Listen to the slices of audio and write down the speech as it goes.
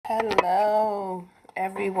Hello,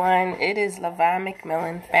 everyone. It is LaVon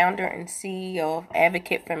McMillan, founder and CEO of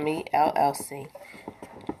Advocate for Me, LLC.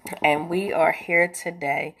 And we are here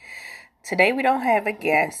today. Today we don't have a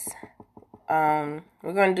guest. We're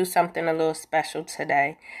going to do something a little special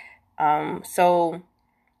today. Some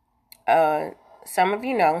of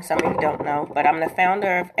you know, some of you don't know, but I'm the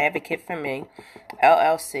founder of Advocate for Me,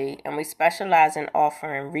 LLC, and we specialize in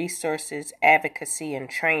offering resources, advocacy, and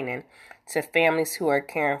training to families who are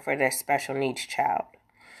caring for their special needs child.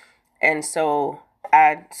 And so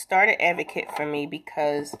I started Advocate for Me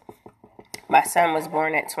because my son was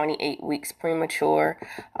born at 28 weeks premature.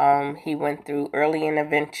 He went through early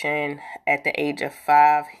intervention. At the age of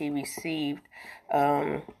 5, he received,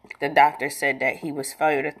 the doctor said that he was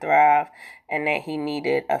failure to thrive and that he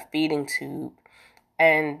needed a feeding tube.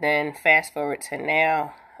 And then fast forward to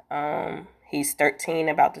now, he's 13,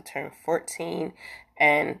 about to turn 14.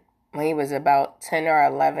 And when he was about 10 or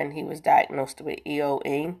 11, he was diagnosed with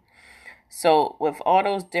EOE. So with all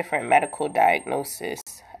those different medical diagnoses,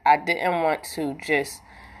 I didn't want to just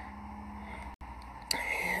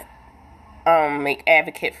make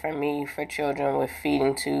Advocate for Me for children with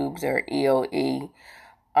feeding tubes or EOE.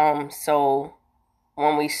 So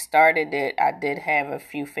when we started it, I did have a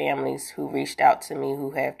few families who reached out to me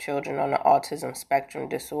who have children on the autism spectrum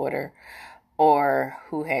disorder or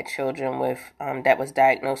who had children with that was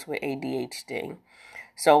diagnosed with ADHD.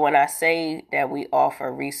 So when I say that we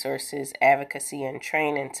offer resources, advocacy, and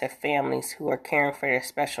training to families who are caring for their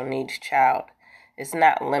special needs child, it's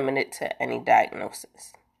not limited to any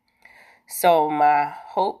diagnosis. So my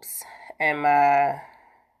hopes and my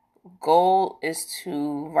goal is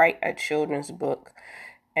to write a children's book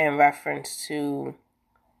in reference to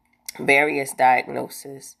various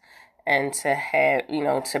diagnoses and to have,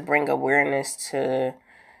 to bring awareness to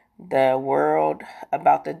the world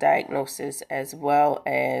about the diagnosis, as well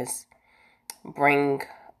as bring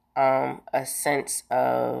a sense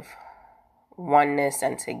of oneness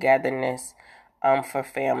and togetherness for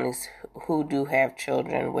families who do have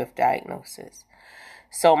children with diagnosis.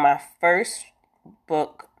 So my first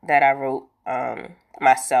book that I wrote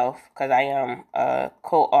myself, because I am a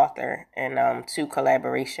co-author in 2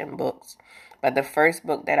 collaboration books, but the first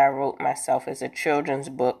book that I wrote myself is a children's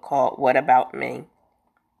book called What About Me?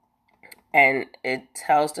 And it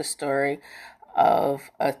tells the story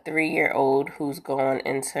of a 3-year-old who's going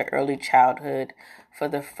into early childhood for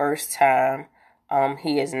the first time.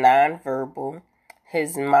 He is nonverbal.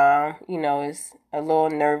 His mom, is a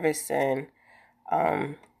little nervous and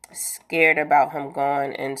scared about him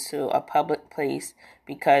going into a public place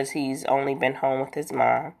because he's only been home with his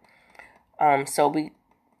mom. So we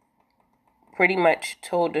pretty much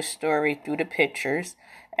told the story through the pictures,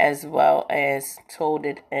 as well as told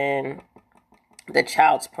it in the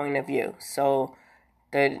child's point of view. So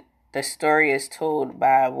the story is told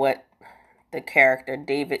by what the character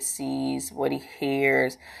David sees, what he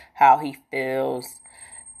hears, how he feels.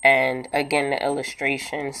 And again, the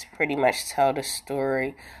illustrations pretty much tell the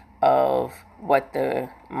story of what the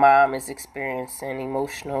mom is experiencing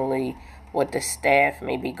emotionally, what the staff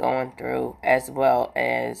may be going through, as well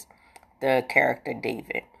as the character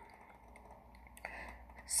David.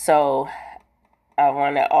 So I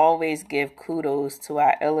want to always give kudos to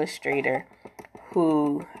our illustrator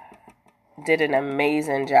who did an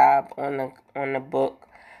amazing job on the book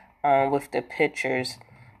with the pictures.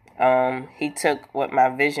 He took what my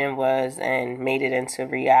vision was and made it into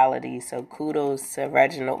reality. So kudos to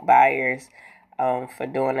Reginald Byers for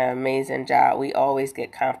doing an amazing job. We always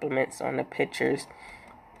get compliments on the pictures.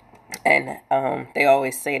 And they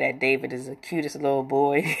always say that David is the cutest little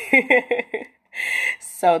boy.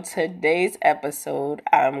 So today's episode,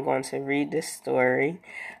 I'm going to read this story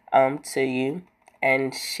to you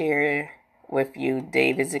and share with you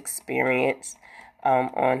David's experience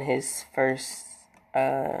on his first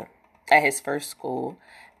at his first school,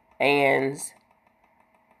 and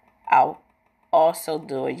I'll also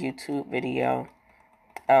do a YouTube video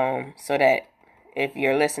so that if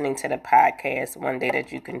you're listening to the podcast one day,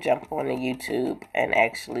 that you can jump on the YouTube and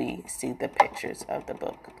actually see the pictures of the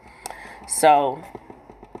book. So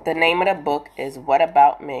the name of the book is What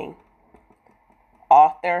About Me?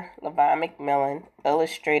 Author LaVon McMillan,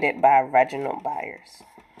 illustrated by Reginald Byers.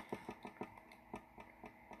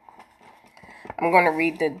 I'm going to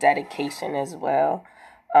read the dedication as well.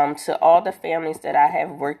 To all the families that I have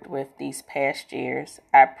worked with these past years,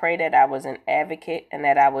 I pray that I was an advocate and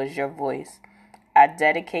that I was your voice. I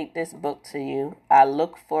dedicate this book to you. I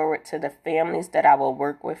look forward to the families that I will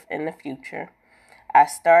work with in the future. I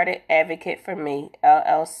started Advocate for Me,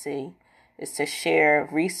 LLC. is to share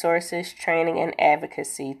resources, training, and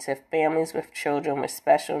advocacy to families with children with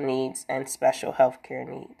special needs and special healthcare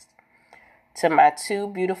needs. To my two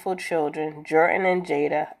beautiful children, Jordan and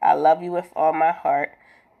Jada, I love you with all my heart.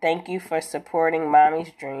 Thank you for supporting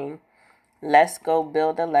Mommy's dream. Let's go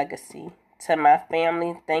build a legacy. To my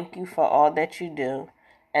family, thank you for all that you do.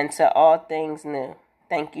 And to all things new,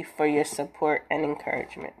 thank you for your support and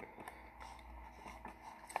encouragement.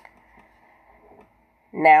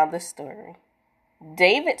 Now the story.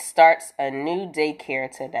 David starts a new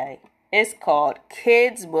daycare today. It's called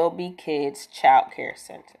Kids Will Be Kids Child Care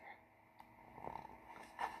Center.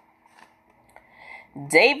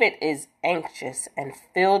 David is anxious and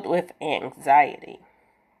filled with anxiety.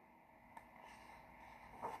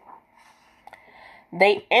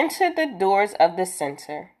 They enter the doors of the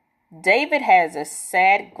center. David has a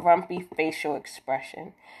sad, grumpy facial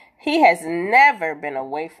expression. He has never been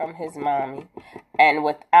away from his mommy and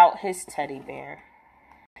without his teddy bear.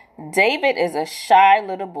 David is a shy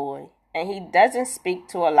little boy, and he doesn't speak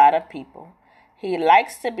to a lot of people. He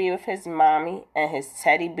likes to be with his mommy and his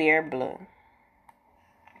teddy bear Blue.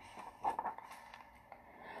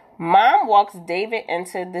 Mom walks David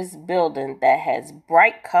into this building that has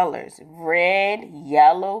bright colors, red,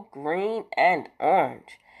 yellow, green, and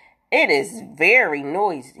orange. It is very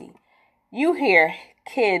noisy. You hear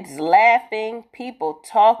kids laughing, people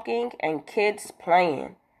talking, and kids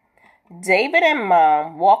playing. David and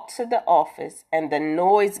Mom walk to the office, and the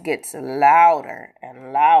noise gets louder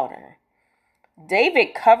and louder.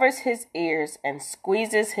 David covers his ears and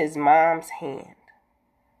squeezes his mom's hand.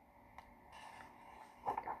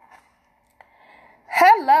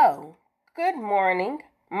 Hello, good morning.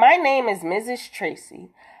 My name is Mrs. Tracy.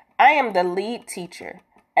 I am the lead teacher,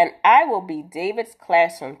 and I will be David's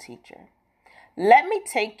classroom teacher. Let me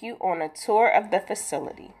take you on a tour of the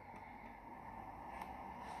facility.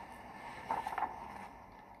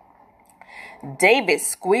 David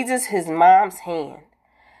squeezes his mom's hand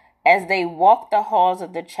as they walk the halls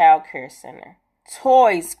of the child care center.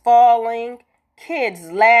 Toys falling, kids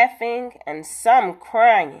laughing, and some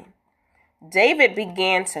crying. David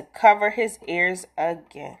began to cover his ears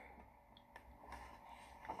again.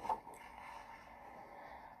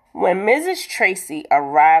 When Mrs. Tracy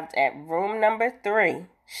arrived at room number 3,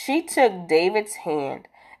 she took David's hand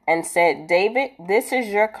and said, "David, this is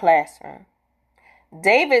your classroom."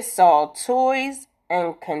 David saw toys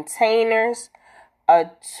and containers, a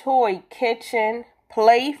toy kitchen,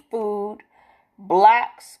 play food,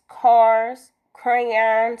 blocks, cars,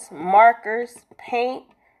 crayons, markers, paint,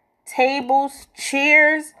 tables,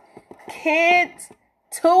 chairs, kids,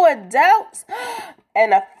 2 adults,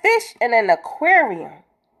 and a fish in an aquarium.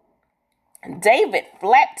 David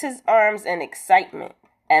flapped his arms in excitement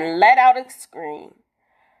and let out a scream.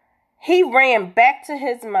 He ran back to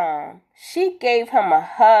his mom. She gave him a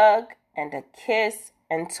hug and a kiss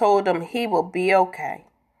and told him he will be okay.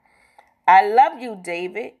 "I love you,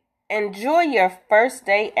 David. Enjoy your first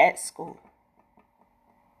day at school."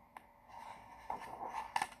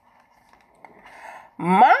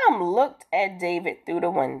 Mom looked at David through the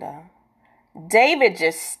window. David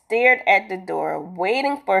just stared at the door,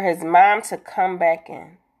 waiting for his mom to come back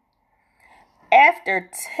in. After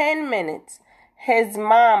 10 minutes, his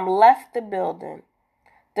mom left the building.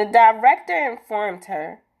 The director informed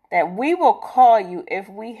her that we will call you if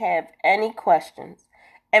we have any questions,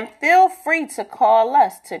 and feel free to call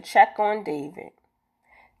us to check on David.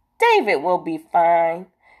 David will be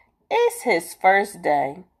fine. It's his first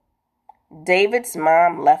day. David's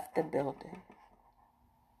mom left the building.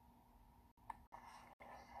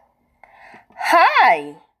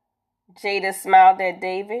 "Hi," Jada smiled at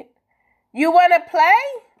David. "You want to play?"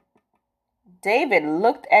 David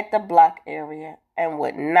looked at the block area and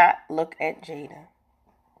would not look at Jada.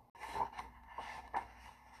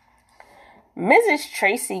 Mrs.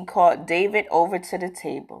 Tracy called David over to the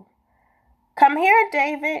table. "Come here,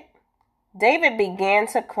 David." David began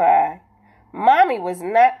to cry. Mommy was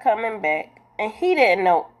not coming back, and he didn't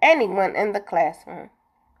know anyone in the classroom.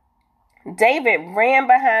 David ran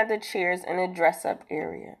behind the chairs in the dress-up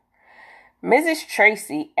area. Mrs.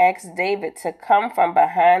 Tracy asked David to come from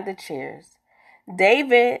behind the chairs.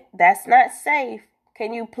 "David, that's not safe.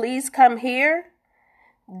 Can you please come here?"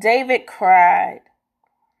 David cried.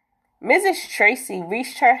 Mrs. Tracy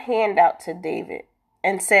reached her hand out to David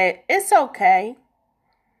and said, "It's okay."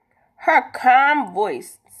 Her calm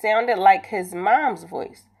voice sounded like his mom's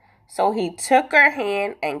voice, so he took her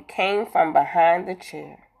hand and came from behind the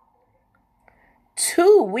chair.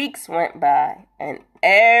 2 weeks went by, and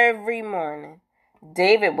every morning,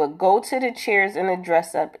 David would go to the chairs in the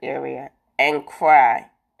dress-up area and cry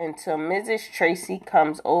until Mrs. Tracy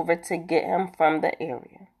comes over to get him from the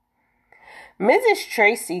area. Mrs.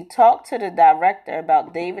 Tracy talked to the director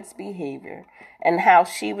about David's behavior and how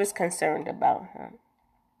she was concerned about him.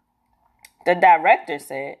 The director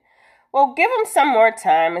said, "Well, give him some more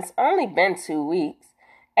time. It's only been 2 weeks,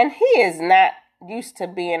 and he is not used to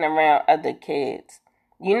being around other kids.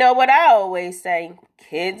 You know what I always say,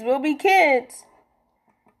 kids will be kids."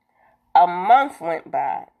 A month went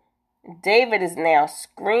by. David is now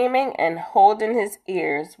screaming and holding his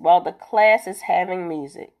ears while the class is having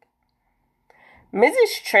music.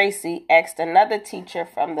 Mrs. Tracy asked another teacher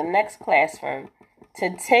from the next classroom to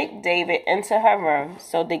take David into her room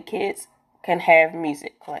so the kids can have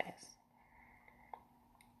music class.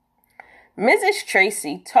 Mrs.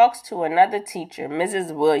 Tracy talks to another teacher,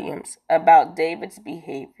 Mrs. Williams, about David's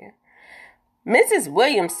behavior. Mrs.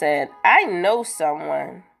 Williams said, "I know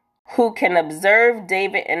someone who can observe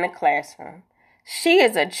David in the classroom. She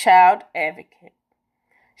is a child advocate.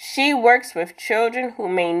 She works with children who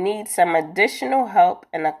may need some additional help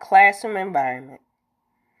in a classroom environment."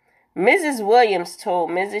 Mrs. Williams told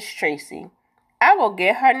Mrs. Tracy, "I will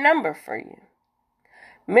get her number for you."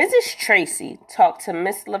 Mrs. Tracy talked to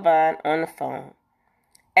Miss Levine on the phone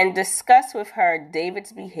and discussed with her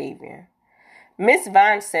David's behavior. Miss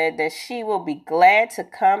Vine said that she will be glad to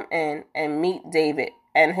come in and meet David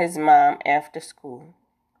and his mom after school.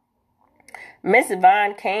 Miss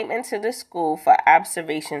Vine came into the school for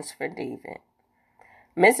observations for David.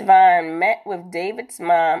 Miss Vine met with David's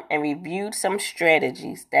mom and reviewed some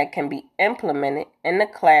strategies that can be implemented in the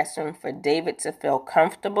classroom for David to feel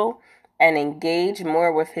comfortable and engage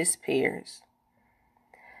more with his peers.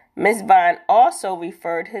 Miss Vine also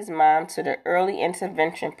referred his mom to the early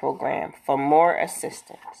intervention program for more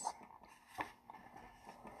assistance.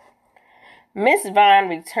 Miss Vine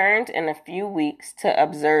returned in a few weeks to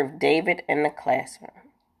observe David in the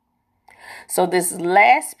classroom. So this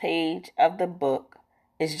last page of the book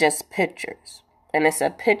is just pictures. And it's a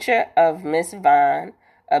picture of Miss Vine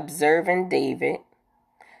observing David.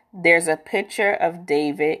 There's a picture of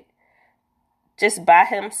David just by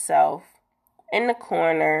himself in the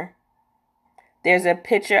corner. There's a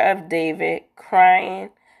picture of David crying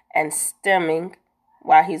and stimming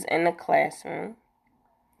while he's in the classroom.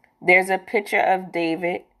 There's a picture of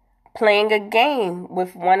David playing a game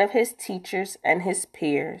with one of his teachers and his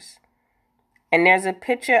peers. And there's a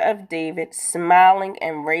picture of David smiling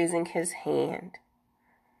and raising his hand.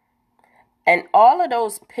 And all of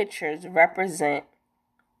those pictures represent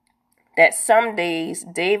that some days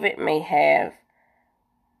David may have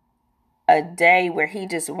a day where he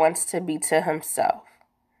just wants to be to himself.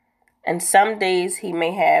 And some days he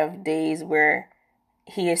may have days where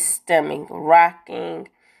he is stimming, rocking,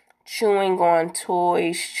 chewing on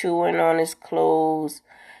toys, chewing on his clothes.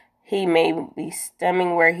 He may be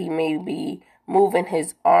stimming where he may be moving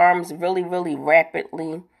his arms really, really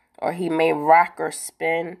rapidly, or he may rock or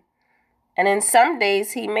spin. And in some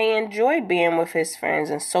days, he may enjoy being with his friends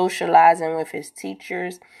and socializing with his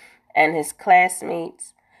teachers and his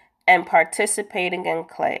classmates and participating in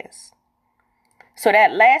class. So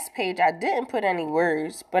that last page, I didn't put any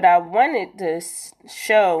words, but I wanted to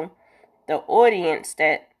show the audience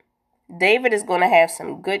that David is going to have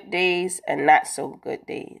some good days and not so good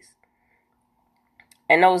days.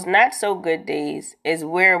 And those not so good days is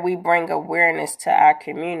where we bring awareness to our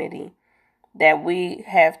community that we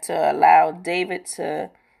have to allow David to,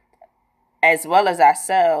 as well as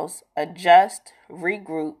ourselves, adjust,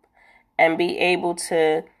 regroup, and be able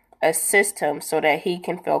to assist him so that he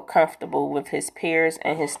can feel comfortable with his peers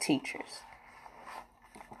and his teachers.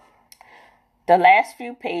 The last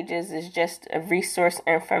few pages is just a resource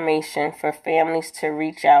information for families to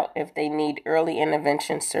reach out if they need early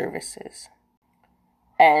intervention services,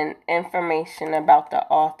 and information about the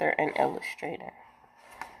author and illustrator.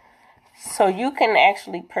 So you can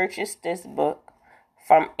actually purchase this book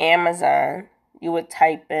from Amazon. You would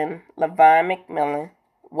type in Levine McMillan,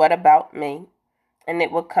 "What About Me?" and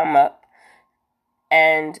it will come up.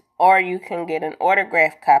 Or you can get an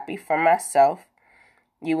autographed copy from myself.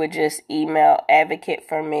 You would just email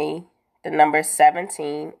advocateforme, the number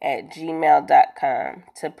 17 at gmail.com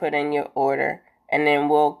to put in your order, and then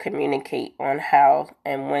we'll communicate on how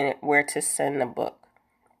and where to send the book.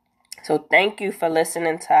 So thank you for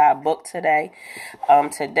listening to our book today.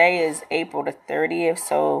 Today is April the 30th,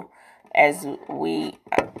 so as we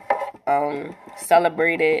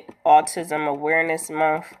celebrated Autism Awareness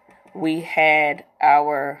Month, we had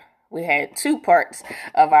 2 parts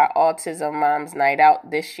of our Autism Moms Night Out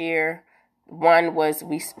this year. One was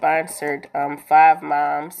we sponsored 5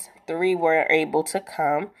 moms. 3 were able to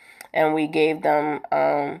come, and we gave them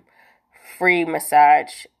free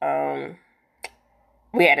massage.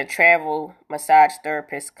 We had a travel massage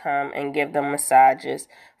therapist come and give them massages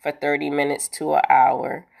for 30 minutes to an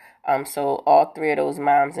hour. So all three of those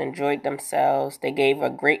moms enjoyed themselves. They gave a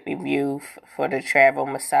great review for the travel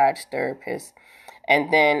massage therapist.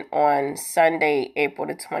 And then on Sunday, April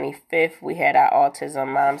the 25th, we had our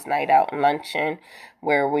Autism Moms Night Out luncheon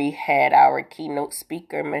where we had our keynote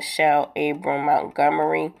speaker, Michelle Abram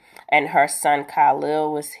Montgomery, and her son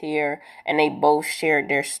Khalil was here. And they both shared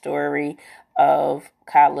their story of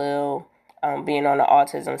Khalil being on the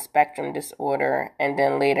autism spectrum disorder and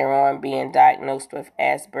then later on being diagnosed with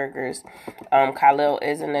Asperger's. Khalil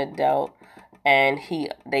is an adult, and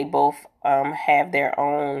they both have their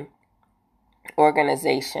own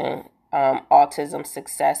organization, Autism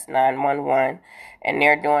Success 911, and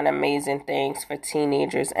they're doing amazing things for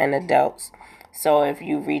teenagers and adults. So if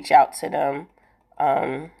you reach out to them,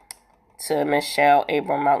 to Michelle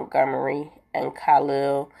Abram Montgomery and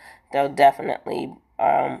Khalil, they'll definitely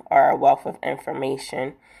are a wealth of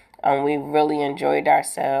information. We really enjoyed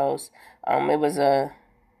ourselves. It was a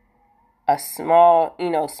small,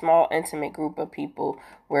 small intimate group of people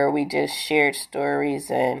where we just shared stories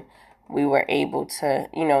and we were able to,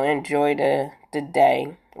 enjoy the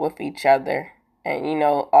day with each other. And,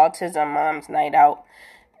 Autism Moms Night Out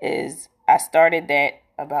I started that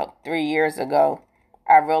about 3 years ago.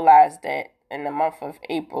 I realized that in the month of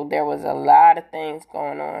April, there was a lot of things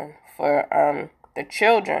going on for the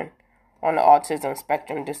children on the autism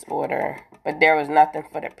spectrum disorder, but there was nothing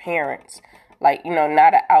for the parents. Like,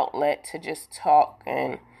 not an outlet to just talk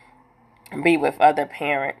and be with other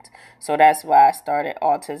parents. So that's why I started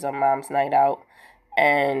Autism Moms Night Out.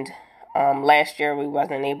 And last year we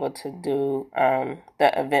wasn't able to do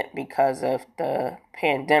the event because of the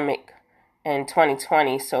pandemic in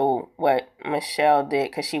 2020. So what Michelle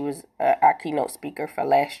did, because she was our keynote speaker for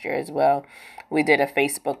last year as well, we did a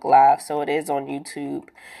Facebook Live. So it is on YouTube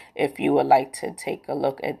if you would like to take a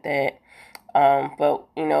look at that. But,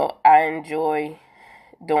 I enjoy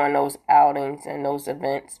doing those outings and those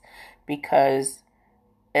events because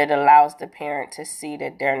it allows the parent to see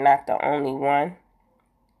that they're not the only one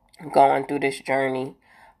going through this journey.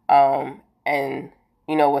 And,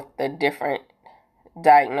 with the different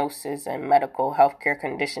diagnosis and medical healthcare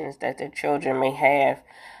conditions that the children may have,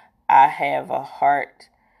 I have a heart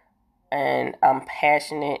and I'm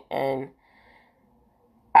passionate and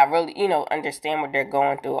I really, understand what they're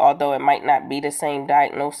going through, although it might not be the same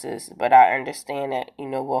diagnosis, but I understand that,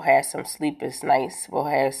 we'll have some sleepless nights, we'll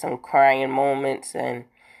have some crying moments, and,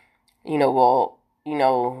 we'll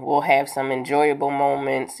have some enjoyable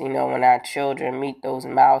moments, when our children meet those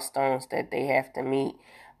milestones that they have to meet,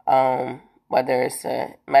 whether it's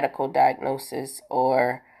a medical diagnosis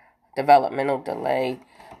or developmental delay,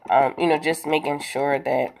 just making sure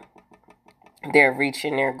that they're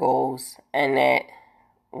reaching their goals and that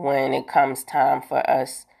when it comes time for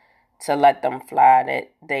us to let them fly,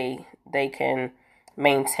 that they can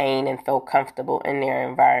maintain and feel comfortable in their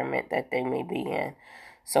environment that they may be in.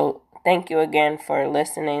 So thank you again for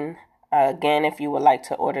listening. Again, if you would like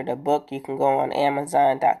to order the book, you can go on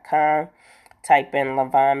Amazon.com, type in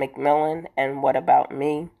LaVon McMillan and What About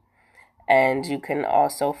Me. And you can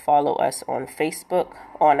also follow us on Facebook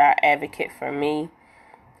on our Advocate for Me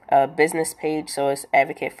business page. So it's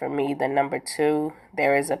Advocate for Me, the number 2.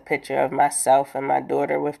 There is a picture of myself and my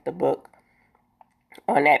daughter with the book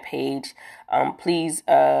on that page. Please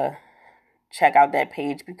check out that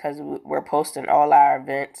page because we're posting all our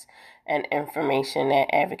events and information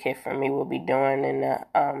that Advocate for Me will be doing in the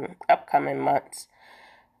upcoming months.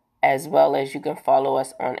 As well as you can follow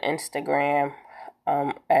us on Instagram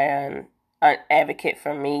and Advocate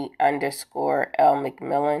for Me _ L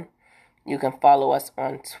McMillan. You can follow us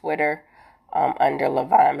on Twitter under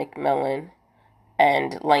LaVon McMillan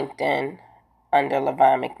and LinkedIn under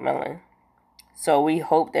LaVon McMillan. So we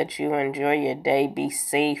hope that you enjoy your day. Be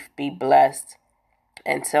safe, be blessed.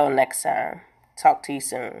 Until next time, talk to you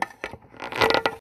soon.